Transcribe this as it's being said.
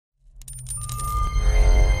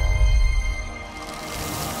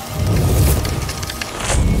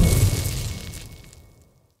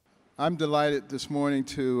I'm delighted this morning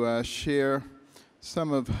to share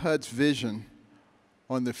some of HUD's vision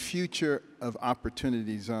on the future of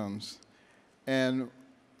opportunity zones. And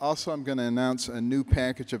also I'm going to announce a new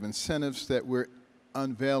package of incentives that we're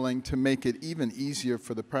unveiling to make it even easier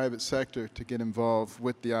for the private sector to get involved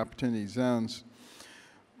with the opportunity zones.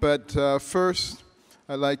 But first,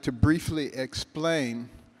 I'd like to briefly explain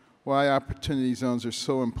why opportunity zones are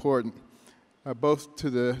so important, both to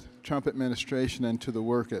the Trump administration and to the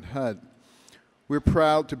work at HUD. We're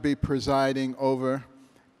proud to be presiding over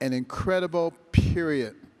an incredible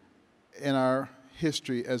period in our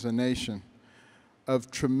history as a nation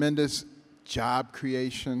of tremendous job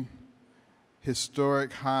creation,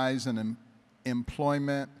 historic highs in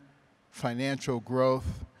employment, financial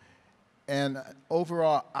growth, and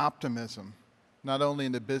overall optimism, not only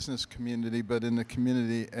in the business community, but in the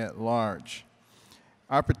community at large.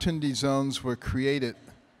 Opportunity zones were created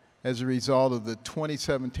as a result of the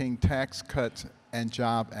 2017 Tax Cuts and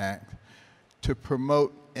Jobs Act to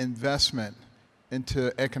promote investment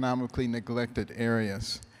into economically neglected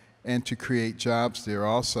areas and to create jobs there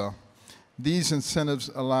also. These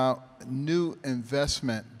incentives allow a new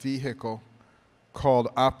investment vehicle called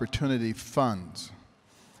opportunity funds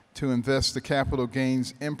to invest the capital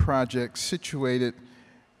gains in projects situated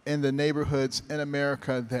in the neighborhoods in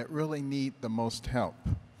America that really need the most help.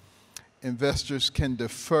 Investors can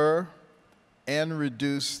defer and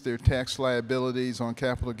reduce their tax liabilities on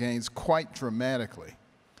capital gains quite dramatically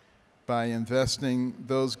by investing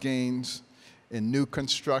those gains in new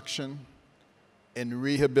construction, in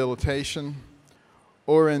rehabilitation,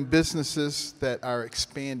 or in businesses that are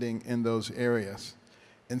expanding in those areas.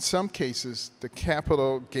 In some cases, the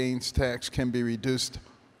capital gains tax can be reduced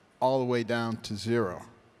all the way down to zero.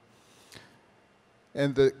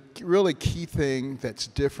 And the really key thing that's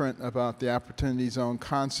different about the Opportunity Zone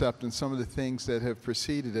concept and some of the things that have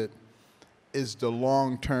preceded it is the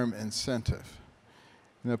long-term incentive.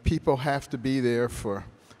 You know, people have to be there for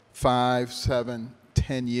 5, 7,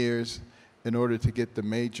 10 years in order to get the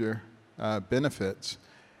major benefits.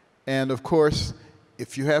 And of course,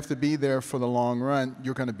 if you have to be there for the long run,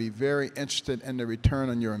 you're going to be very interested in the return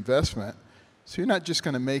on your investment. So you're not just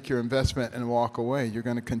going to make your investment and walk away. You're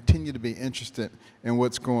going to continue to be interested in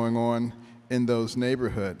what's going on in those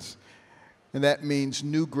neighborhoods. And that means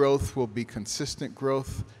new growth will be consistent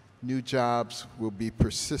growth, new jobs will be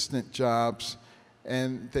persistent jobs,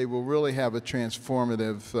 and they will really have a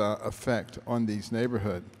transformative effect on these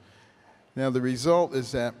neighborhoods. Now the result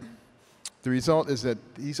is that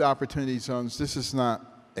these opportunity zones, this is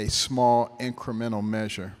not a small incremental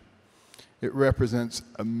measure. It represents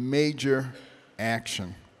a major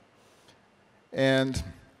action. And,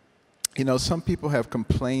 you know, some people have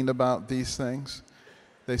complained about these things.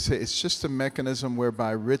 They say it's just a mechanism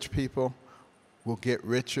whereby rich people will get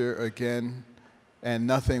richer again and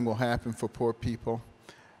nothing will happen for poor people.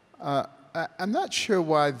 I'm not sure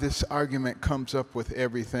why this argument comes up with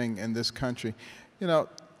everything in this country. You know,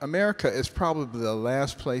 America is probably the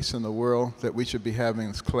last place in the world that we should be having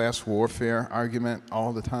this class warfare argument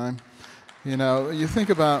all the time. You know, you think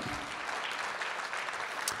about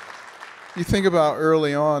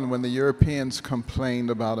early on when the Europeans complained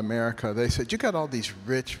about America. They said, you got all these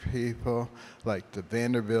rich people like the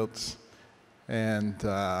Vanderbilts and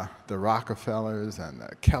the Rockefellers and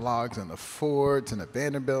the Kellogg's and the Fords and the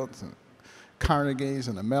Vanderbilts and Carnegies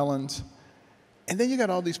and the Mellons. And then you got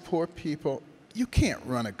all these poor people. You can't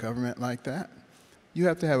run a government like that. You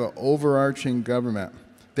have to have an overarching government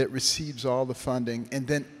that receives all the funding and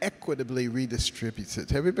then equitably redistributes it.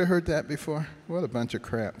 Have you ever heard that before? What a bunch of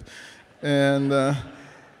crap. And,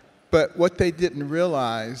 but what they didn't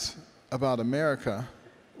realize about America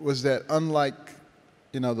was that unlike,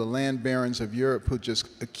 you know, the land barons of Europe who just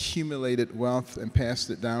accumulated wealth and passed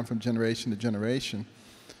it down from generation to generation,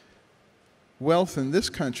 wealth in this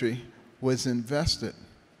country was invested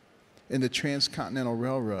in the transcontinental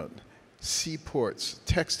railroad, seaports,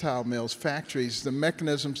 textile mills, factories, the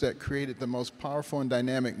mechanisms that created the most powerful and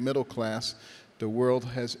dynamic middle class the world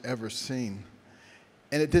has ever seen.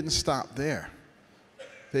 And it didn't stop there.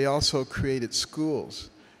 They also created schools,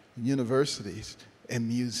 universities, and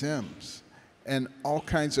museums, and all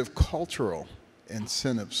kinds of cultural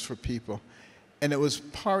incentives for people. And it was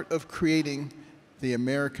part of creating the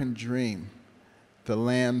American dream, the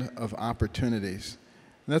land of opportunities.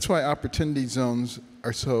 And that's why opportunity zones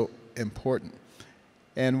are so important.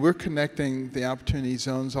 And we're connecting the opportunity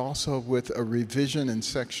zones also with a revision in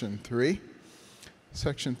Section 3.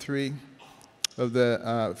 Section 3 of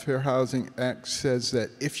the Fair Housing Act says that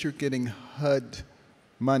if you're getting HUD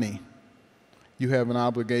money, you have an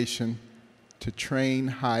obligation to train,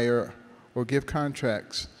 hire, or give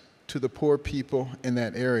contracts to the poor people in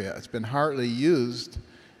that area. It's been hardly used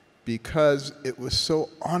because it was so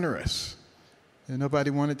onerous and nobody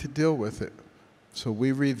wanted to deal with it. So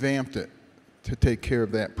we revamped it to take care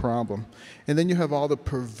of that problem. And then you have all the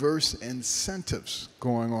perverse incentives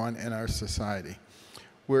going on in our society.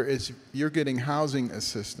 Whereas you're getting housing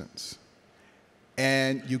assistance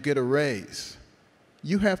and you get a raise,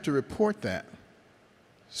 you have to report that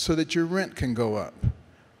so that your rent can go up.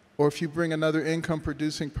 Or if you bring another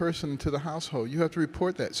income-producing person into the household, you have to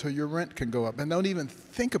report that so your rent can go up. And don't even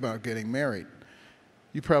think about getting married.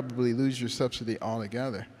 You probably lose your subsidy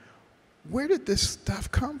altogether. Where did this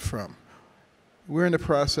stuff come from? We're in the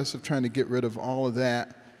process of trying to get rid of all of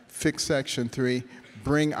that, fix Section 3,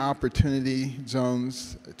 bring opportunity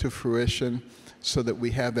zones to fruition so that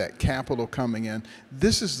we have that capital coming in.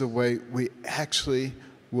 This is the way we actually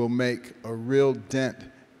will make a real dent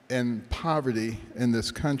in poverty in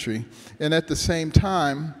this country. And at the same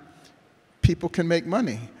time, people can make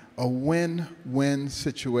money. A win-win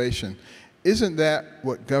situation. Isn't that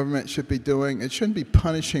what government should be doing? It shouldn't be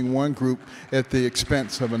punishing one group at the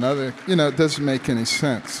expense of another. You know, it doesn't make any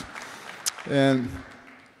sense. And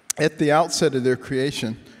at the outset of their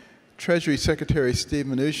creation, Treasury Secretary Steve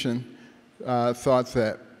Mnuchin thought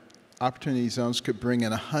that opportunity zones could bring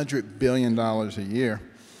in $100 billion a year.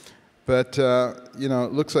 But, you know,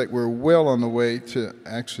 it looks like we're well on the way to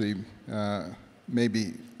actually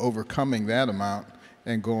maybe overcoming that amount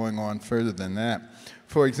and going on further than that.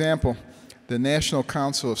 For example, the National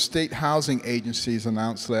Council of State Housing Agencies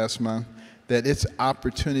announced last month that its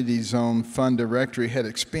Opportunity Zone Fund Directory had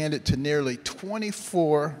expanded to nearly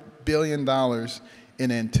 $24 billion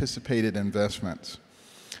in anticipated investments.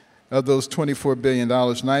 Of those $24 billion,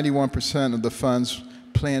 91% of the funds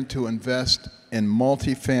plan to invest in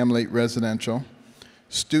multifamily residential,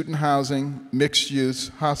 student housing, mixed use,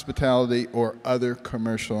 hospitality, or other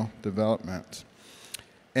commercial developments.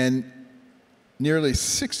 And nearly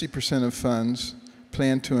 60% of funds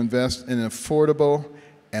plan to invest in affordable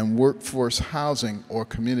and workforce housing or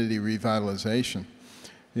community revitalization.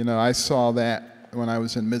 You know, I saw that when I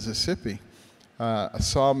was in Mississippi. A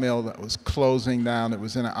sawmill that was closing down. It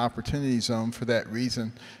was in an opportunity zone for that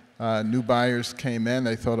reason. New buyers came in.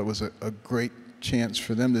 They thought it was a great chance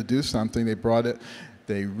for them to do something. They brought it.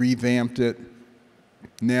 They revamped it.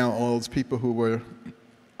 Now all those people who were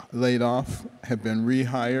laid off have been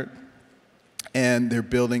rehired, and they're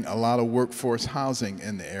building a lot of workforce housing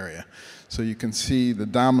in the area. So you can see the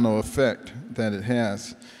domino effect that it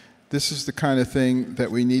has. This is the kind of thing that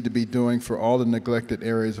we need to be doing for all the neglected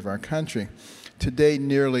areas of our country. Today,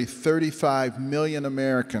 nearly 35 million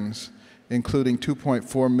Americans, including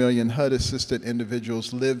 2.4 million HUD-assisted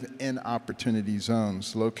individuals, live in opportunity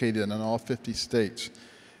zones located in all 50 states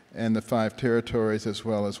and the 5 territories, as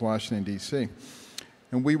well as Washington, D.C.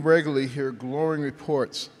 And we regularly hear glowing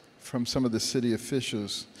reports from some of the city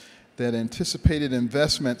officials that anticipated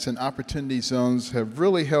investments in opportunity zones have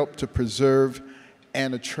really helped to preserve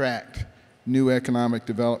and attract new economic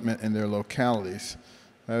development in their localities.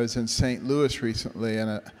 I was in St. Louis recently, and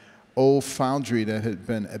an old foundry that had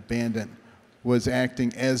been abandoned was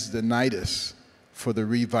acting as the nidus for the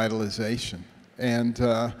revitalization. And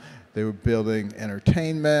they were building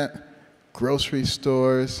entertainment, grocery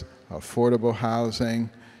stores, affordable housing,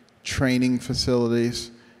 training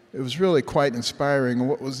facilities. It was really quite inspiring. And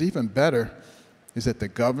what was even better is that the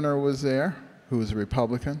governor was there, who was a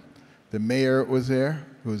Republican. The mayor was there,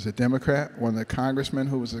 who was a Democrat. One of the congressmen,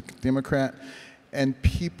 who was a Democrat. And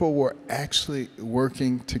people were actually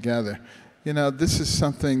working together. You know, this is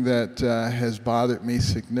something that has bothered me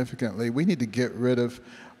significantly. We need to get rid of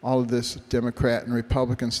all of this Democrat and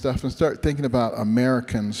Republican stuff and start thinking about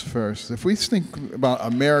Americans first. If we think about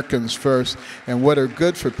Americans first and what are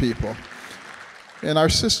good for people, and our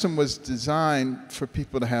system was designed for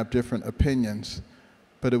people to have different opinions,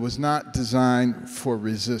 but it was not designed for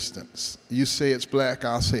resistance. You say it's black,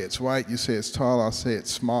 I'll say it's white. You say it's tall, I'll say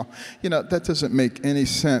it's small. You know, that doesn't make any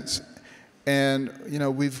sense. And, you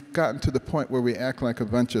know, we've gotten to the point where we act like a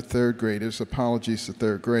bunch of third graders. Apologies to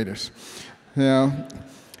third graders. You know,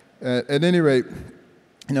 at any rate,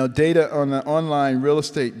 you know, data on the online real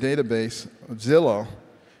estate database, Zillow,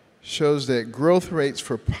 shows that growth rates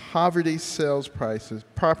for property sale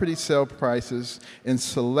prices in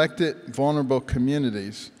selected vulnerable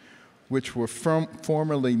communities, which were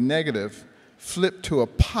formerly negative, flipped to a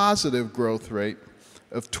positive growth rate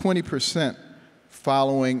of 20%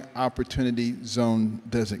 following opportunity zone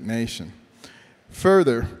designation.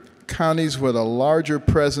 Further, counties with a larger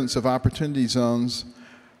presence of opportunity zones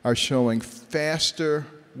are showing faster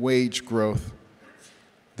wage growth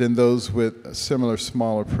than those with a similar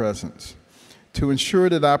smaller presence. To ensure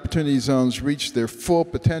that opportunity zones reach their full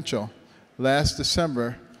potential, last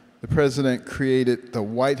December, the President created the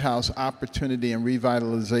White House Opportunity and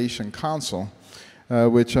Revitalization Council,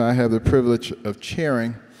 which I have the privilege of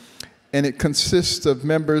chairing. And it consists of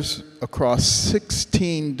members across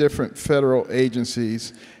 16 different federal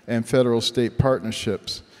agencies and federal state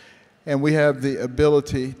partnerships. And we have the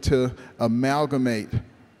ability to amalgamate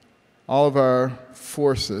all of our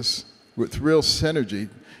forces with real synergy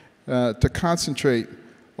to concentrate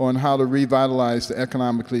on how to revitalize the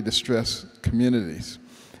economically distressed communities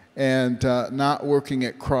and not working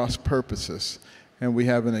at cross purposes. And we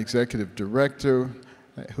have an executive director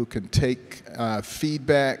who can take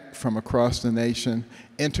feedback from across the nation,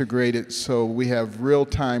 integrate it so we have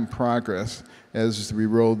real-time progress as we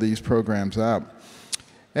roll these programs out.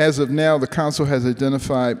 As of now, the Council has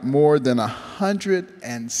identified more than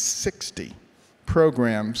 160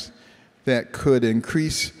 programs that could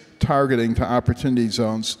increase targeting to opportunity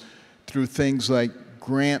zones through things like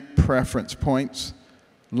grant preference points,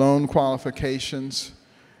 loan qualifications,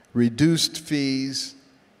 reduced fees,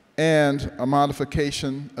 and a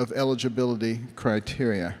modification of eligibility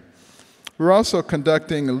criteria. We're also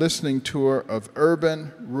conducting a listening tour of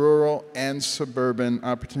urban, rural, and suburban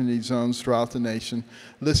opportunity zones throughout the nation,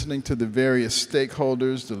 listening to the various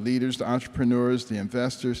stakeholders, the leaders, the entrepreneurs, the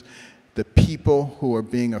investors, the people who are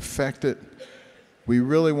being affected. We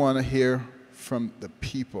really want to hear from the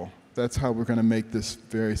people. That's how we're going to make this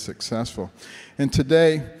very successful. And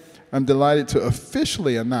today, I'm delighted to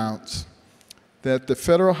officially announce that the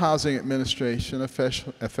Federal Housing Administration,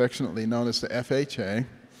 affectionately known as the FHA,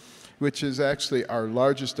 which is actually our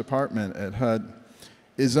largest department at HUD,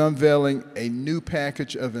 is unveiling a new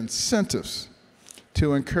package of incentives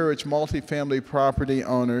to encourage multifamily property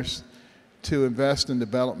owners to invest in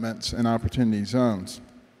developments and opportunity zones.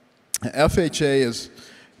 FHA is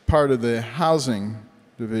part of the housing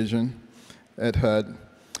division at HUD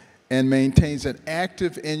and maintains an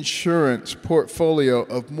active insurance portfolio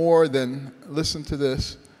of more than, listen to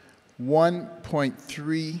this,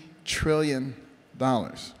 $1.3 trillion.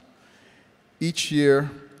 Each year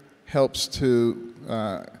helps to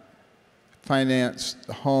finance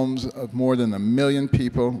the homes of more than 1 million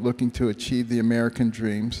people looking to achieve the American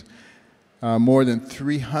dreams, more than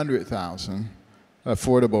 300,000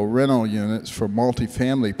 affordable rental units for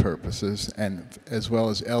multifamily purposes, and as well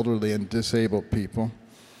as elderly and disabled people.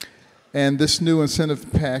 And this new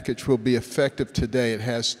incentive package will be effective today. It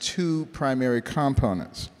has two primary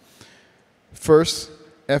components. First,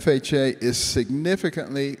 FHA is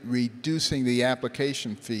significantly reducing the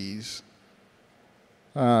application fees.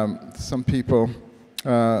 Some people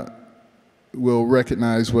will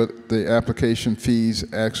recognize what the application fees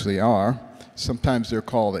actually are. Sometimes they're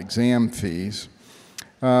called exam fees.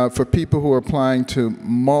 For people who are applying to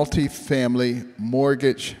multifamily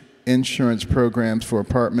mortgage insurance programs for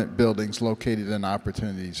apartment buildings located in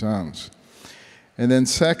opportunity zones. And then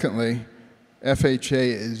secondly, FHA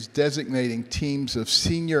is designating teams of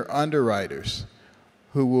senior underwriters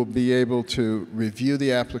who will be able to review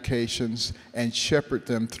the applications and shepherd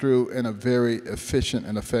them through in a very efficient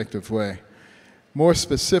and effective way. More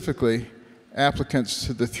specifically, applicants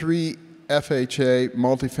to the 3 FHA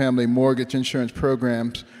multifamily mortgage insurance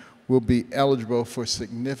programs will be eligible for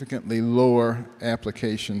significantly lower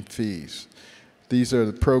application fees. These are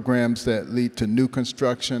the programs that lead to new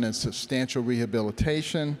construction and substantial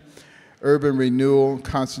rehabilitation, urban renewal,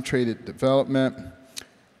 concentrated development,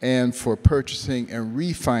 and for purchasing and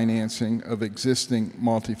refinancing of existing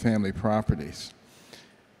multifamily properties.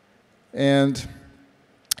 And,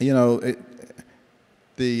 you know,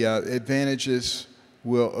 the advantages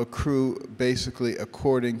will accrue basically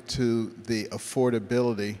according to the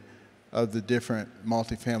affordability of the different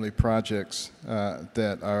multifamily projects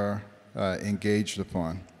that are engaged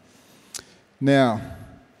upon. Now,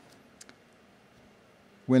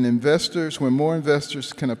 when more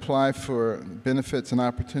investors can apply for benefits and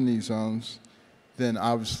opportunity zones, then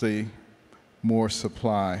obviously more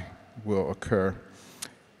supply will occur.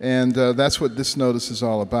 And that's what this notice is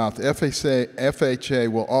all about. The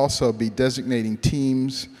FHA will also be designating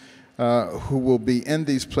teams who will be in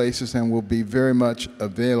these places and will be very much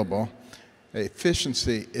available.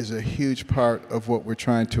 Efficiency is a huge part of what we're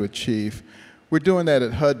trying to achieve. We're doing that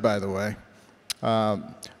at HUD, by the way.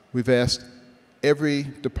 We've asked every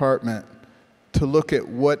department to look at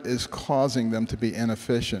what is causing them to be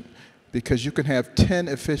inefficient, because you can have 10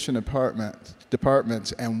 efficient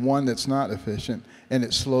departments and one that's not efficient, and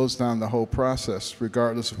it slows down the whole process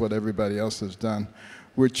regardless of what everybody else has done.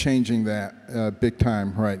 We're changing that big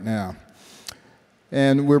time right now.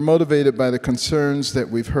 And we're motivated by the concerns that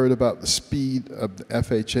we've heard about the speed of the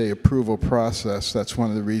FHA approval process. That's one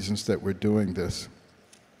of the reasons that we're doing this.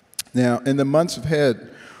 Now, in the months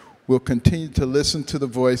ahead, we'll continue to listen to the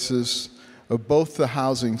voices of both the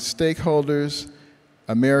housing stakeholders,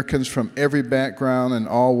 Americans from every background and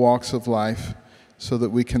all walks of life, so that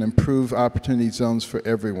we can improve opportunity zones for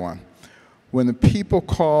everyone. When the people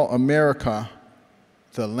call America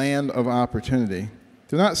the land of opportunity,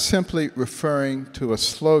 they're not simply referring to a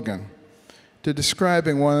slogan. They're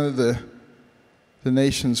describing one of the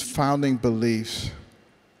nation's founding beliefs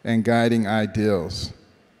and guiding ideals.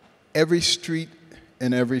 Every street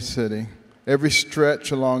in every city, every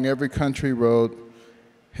stretch along every country road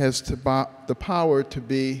has the power to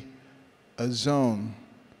be a zone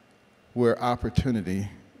where opportunity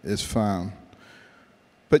is found.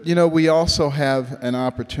 But you know, we also have an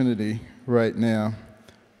opportunity right now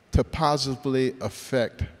to positively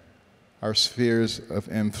affect our spheres of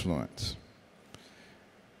influence.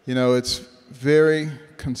 You know, it's very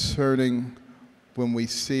concerning when we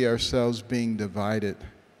see ourselves being divided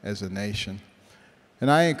as a nation.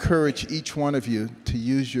 And I encourage each one of you to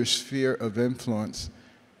use your sphere of influence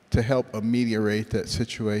to help ameliorate that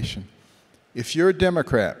situation. If you're a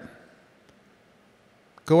Democrat,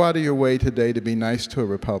 go out of your way today to be nice to a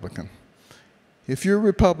Republican. If you're a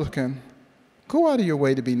Republican, go out of your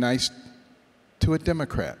way to be nice to a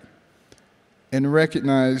Democrat and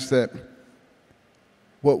recognize that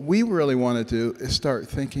what we really want to do is start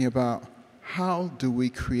thinking about how do we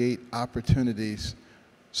create opportunities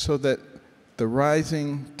so that the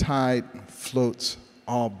rising tide floats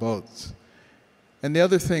all boats. And the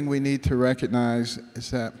other thing we need to recognize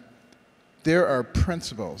is that there are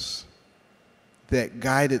principles that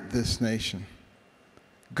guided this nation,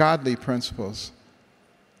 godly principles,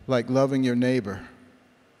 like loving your neighbor,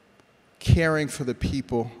 caring for the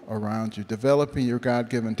people around you, developing your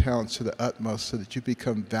God-given talents to the utmost so that you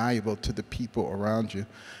become valuable to the people around you,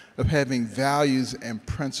 of having values and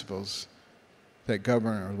principles that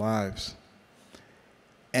govern our lives.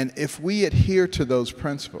 And if we adhere to those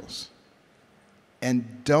principles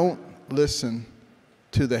and don't listen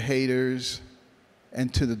to the haters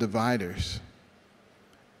and to the dividers,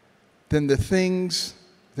 then the things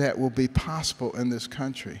that will be possible in this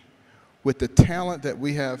country, with the talent that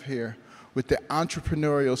we have here, with the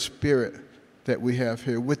entrepreneurial spirit that we have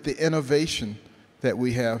here, with the innovation that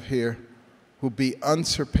we have here, will be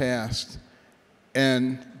unsurpassed,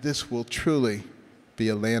 and this will truly be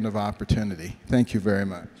a land of opportunity. Thank you very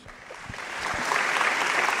much.